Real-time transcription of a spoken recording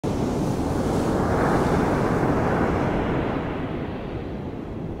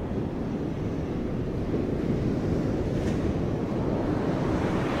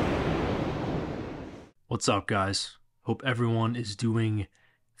What's up, guys? Hope everyone is doing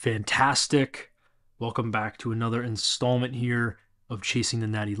fantastic. Welcome back to another installment here of Chasing the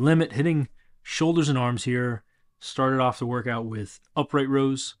Natty Limit, hitting shoulders and arms here. Started off the workout with upright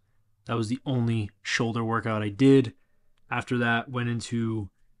rows. That was the only shoulder workout I did. After that, went into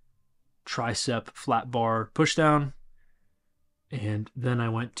tricep flat bar pushdown. And then I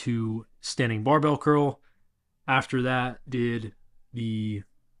went to standing barbell curl. After that, did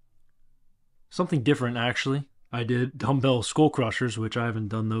something different, actually. I did Dumbbell Skullcrushers, which I haven't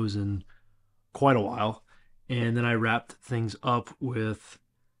done those in quite a while. And then I wrapped things up with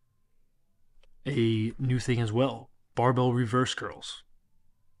a new thing as well, barbell reverse curls.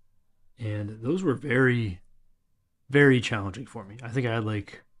 And those were very, very challenging for me. I think I had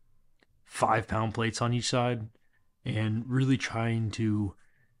like 5-pound plates on each side and really trying to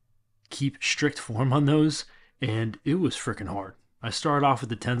keep strict form on those. And it was freaking hard. I started off with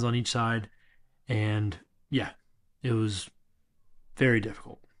the 10s on each side. And yeah, it was very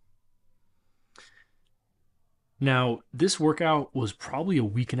difficult. Now, this workout was probably a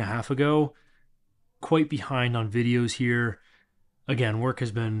week and a half ago. Quite behind on videos here. Again, work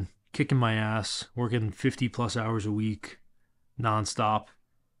has been kicking my ass, working 50 plus hours a week, nonstop.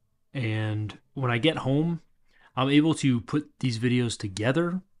 And when I get home, I'm able to put these videos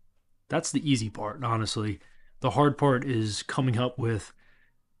together. That's the easy part, honestly. The hard part is coming up with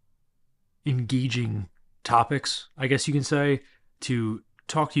engaging topics, I guess you can say, to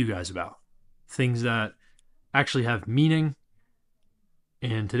talk to you guys about. Things that actually have meaning.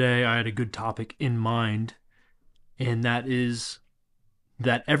 And today I had a good topic in mind, and that is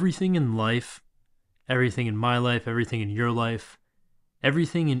that everything in life, everything in my life, everything in your life,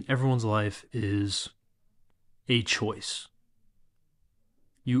 everything in everyone's life is a choice.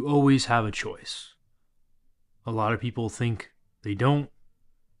 You always have a choice. A lot of people think they don't,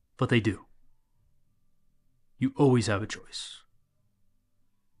 but they do. You always have a choice.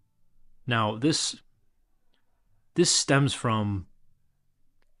 Now, this stems from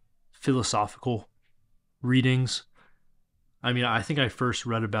philosophical readings. I mean, I think I first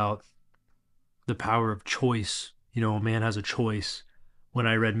read about the power of choice. You know, man has a choice when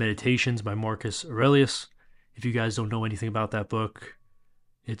I read Meditations by Marcus Aurelius. If you guys don't know anything about that book,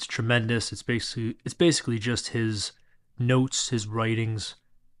 it's tremendous. It's basically just his notes, his writings,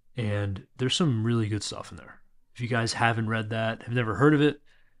 and there's some really good stuff in there. If you guys haven't read that, have never heard of it,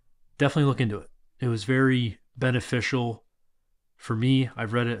 definitely look into it. It was very beneficial for me.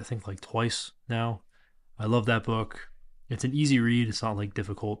 I've read it, I think, like twice now. I love that book. It's an easy read. It's not like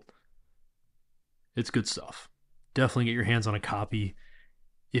difficult. It's good stuff. Definitely get your hands on a copy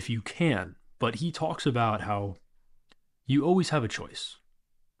if you can. But he talks about how you always have a choice.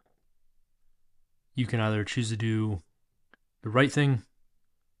 You can either choose to do the right thing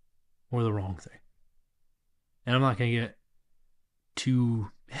or the wrong thing. And I'm not going to get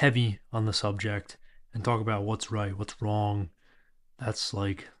too heavy on the subject and talk about what's right, what's wrong.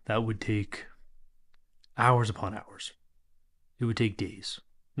 That would take hours upon hours. It would take days.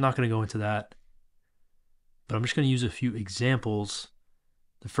 I'm not going to go into that, but I'm just going to use a few examples.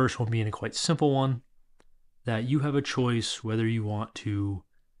 The first one being a quite simple one, that you have a choice whether you want to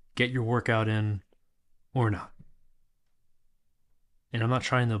get your workout in or not. And I'm not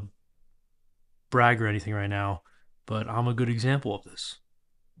trying to brag or anything right now, but I'm a good example of this.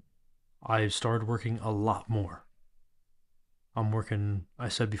 I've started working a lot more. I'm working, I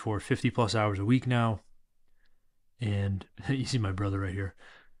said before, 50 plus hours a week now. And you see my brother right here.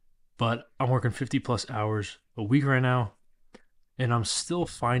 But I'm working 50 plus hours a week right now. And I'm still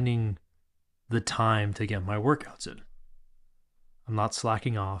finding the time to get my workouts in. I'm not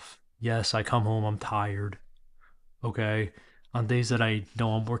slacking off. Yes, I come home, I'm tired. Okay. On days that I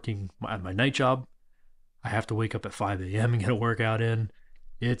know I'm working at my night job, I have to wake up at 5 a.m. and get a workout in.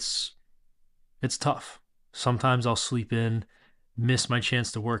 It's tough. Sometimes I'll sleep in, miss my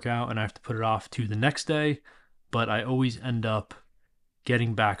chance to work out, and I have to put it off to the next day, but I always end up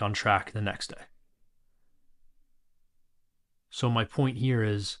getting back on track the next day. So my point here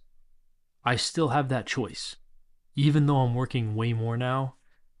is I still have that choice. Even though I'm working way more now,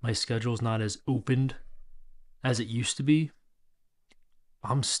 my schedule's not as opened as it used to be,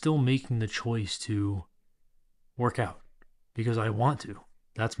 I'm still making the choice to work out because I want to.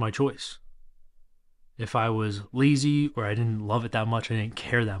 That's my choice. If I was lazy or I didn't love it that much, I didn't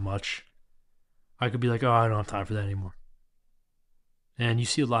care that much, I could be like, oh, I don't have time for that anymore. And you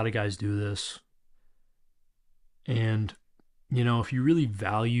see a lot of guys do this. And, you know, if you really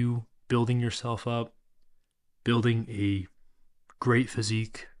value building yourself up, building a great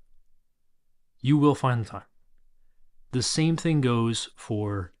physique, you will find the time. The same thing goes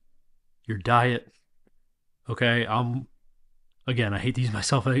for your diet, Okay, again, I hate to use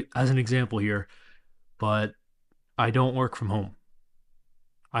myself as an example here, but I don't work from home.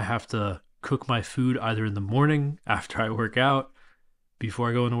 I have to cook my food either in the morning after I work out, before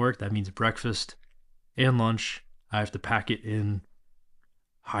I go into work. That means breakfast and lunch. I have to pack it in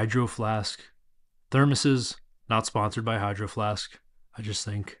Hydro Flask thermoses. Not sponsored by Hydro Flask. I just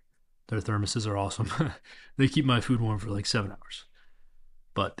think their thermoses are awesome. They keep my food warm for like 7 hours.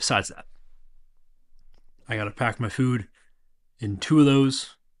 But besides that, I got to pack my food in 2 of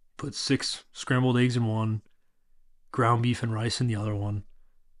those, put 6 scrambled eggs in one, ground beef and rice in the other one.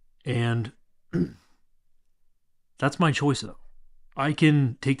 And that's my choice, though. I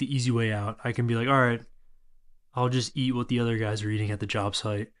can take the easy way out. I can be like, all right, I'll just eat what the other guys are eating at the job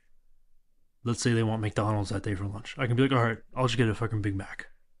site. Let's say they want McDonald's that day for lunch. I can be like, all right, I'll just get a fucking Big Mac.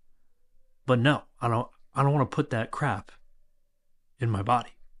 But no, I don't want to put that crap in my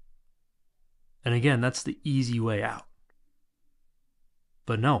body. And again, that's the easy way out.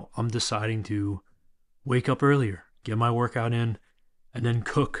 But no, I'm deciding to wake up earlier, get my workout in, and then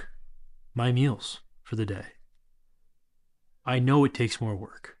cook my meals for the day. I know it takes more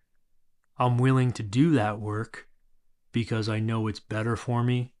work. I'm willing to do that work because I know it's better for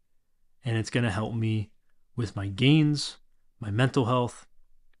me and it's going to help me with my gains, my mental health,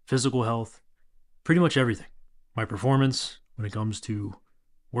 physical health, pretty much everything. My performance when it comes to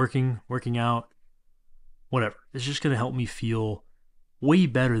working out, whatever. It's just going to help me feel way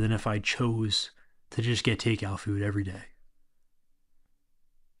better than if I chose to just get takeout food every day.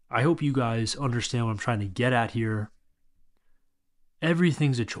 I hope you guys understand what I'm trying to get at here.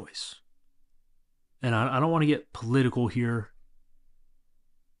 Everything's a choice. And I don't want to get political here,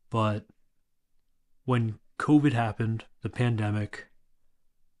 but when COVID happened, the pandemic,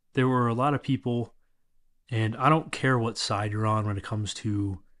 there were a lot of people, and I don't care what side you're on when it comes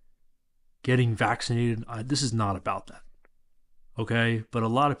to getting vaccinated. This is not about that, okay? But a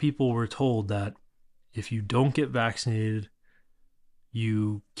lot of people were told that if you don't get vaccinated,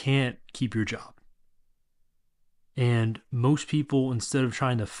 you can't keep your job. And most people, instead of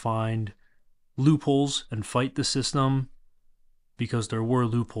trying to find loopholes and fight the system, because there were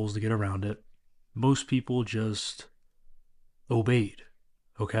loopholes to get around it, most people just obeyed,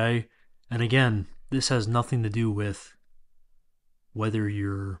 okay? And again, this has nothing to do with whether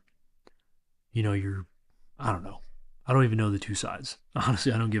you're, I don't know. I don't even know the two sides.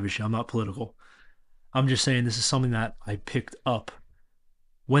 Honestly, I don't give a shit. I'm not political. I'm just saying this is something that I picked up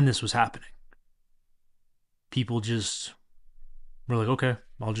when this was happening. People just were like, okay,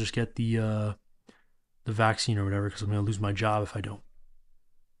 I'll just get the vaccine or whatever because I'm going to lose my job if I don't.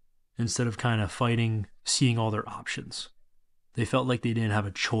 Instead of kind of fighting, seeing all their options. They felt like they didn't have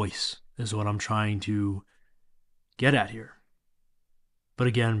a choice, is what I'm trying to get at here. But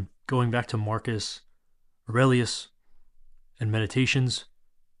again, going back to Marcus Aurelius and meditations,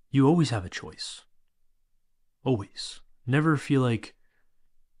 you always have a choice. Always. Never feel like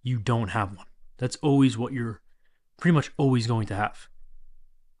you don't have one. That's always what you're pretty much always going to have.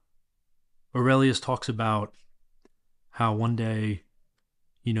 Aurelius talks about how one day,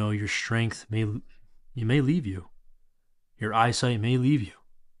 your strength may leave you. Your eyesight may leave you.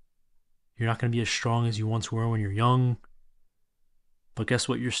 You're not going to be as strong as you once were when you're young. But guess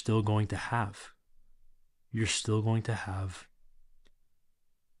what? You're still going to have. You're still going to have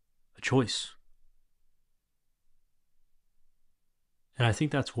a choice. And I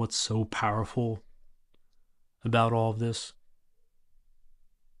think that's what's so powerful about all of this.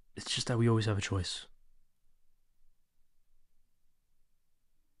 It's just that we always have a choice.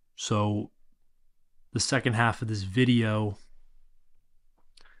 So the second half of this video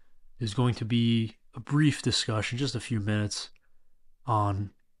is going to be a brief discussion, just a few minutes,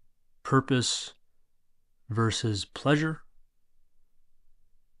 on purpose versus pleasure.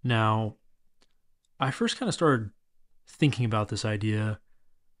 Now, I first kind of started thinking about this idea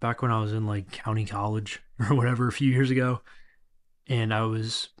back when I was in like county college or whatever a few years ago. And I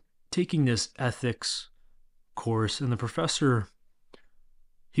was taking this ethics course, and the professor,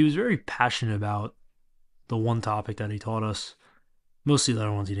 he was very passionate about the one topic that he taught us. Mostly the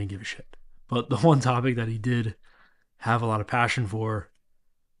other ones he didn't give a shit. But the one topic that he did have a lot of passion for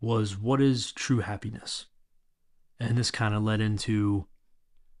was, what is true happiness? And this kind of led into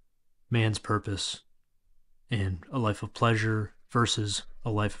man's purpose and a life of pleasure versus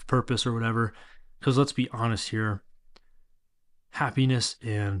a life of purpose or whatever. Because let's be honest here, happiness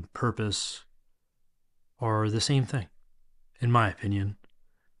and purpose are the same thing, in my opinion.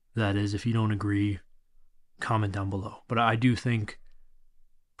 That is, if you don't agree, comment down below. But I do think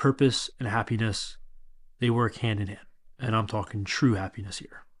purpose and happiness, they work hand in hand. And I'm talking true happiness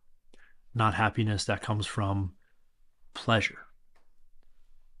here. not happiness that comes from pleasure.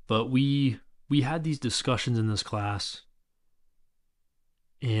 But we had these discussions in this class,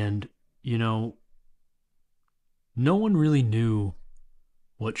 and no one really knew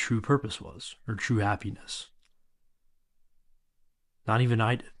what true purpose was or true happiness. Not even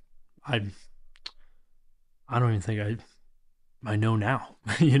I did. I I don't even think I know now.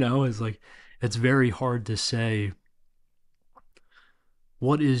 It's like it's very hard to say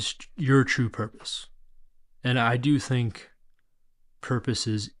what is your true purpose. And I do think purpose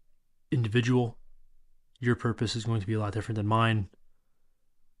is individual. Your purpose is going to be a lot different than mine.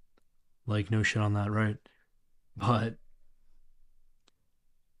 Like, no shit on that, right? But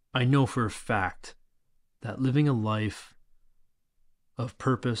I know for a fact that living a life of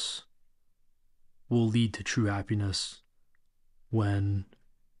purpose will lead to true happiness, when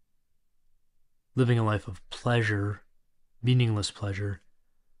living a life of pleasure, meaningless pleasure,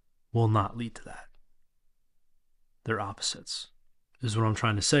 will not lead to that. They're opposites, is what I'm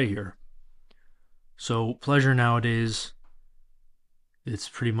trying to say here. So pleasure nowadays, it's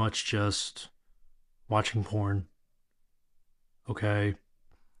pretty much just watching porn, okay,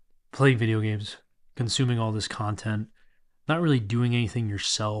 playing video games, consuming all this content, not really doing anything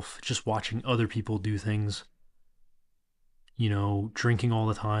yourself, just watching other people do things, drinking all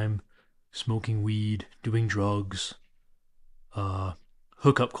the time, smoking weed, doing drugs,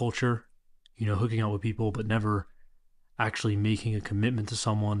 hookup culture, hooking out with people, but never actually making a commitment to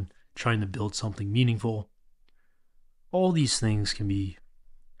someone, trying to build something meaningful. All these things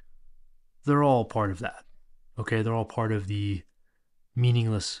they're all part of that. Okay, they're all part of the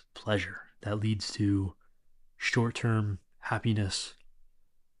meaningless pleasure that leads to short-term happiness,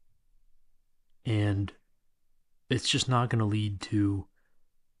 and it's just not going to lead to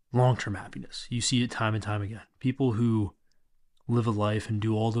long-term happiness. You see it time and time again. People who live a life and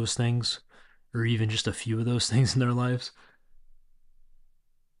do all those things, or even just a few of those things in their lives,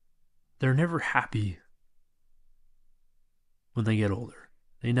 they're never happy when they get older.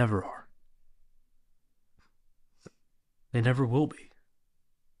 They never are. They never will be,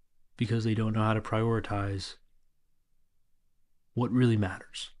 because they don't know how to prioritize what really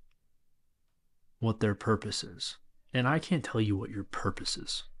matters, what their purpose is. And I can't tell you what your purpose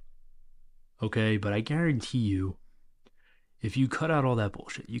is, okay? But I guarantee you, if you cut out all that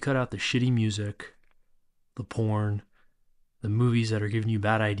bullshit, you cut out the shitty music, the porn, the movies that are giving you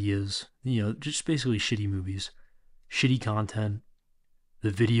bad ideas, just basically shitty movies, shitty content,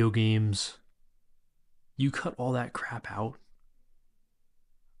 the video games, you cut all that crap out,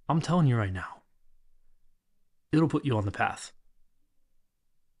 I'm telling you right now, it'll put you on the path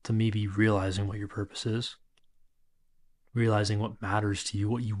to maybe realizing what your purpose is, realizing what matters to you,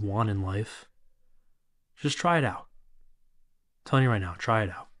 what you want in life. Just try it out. I'm telling you right now, try it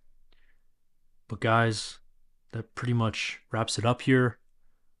out. But guys, that pretty much wraps it up here.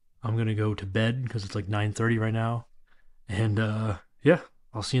 I'm going to go to bed because it's like 9:30 right now. And yeah,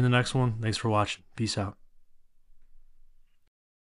 I'll see you in the next one. Thanks for watching. Peace out.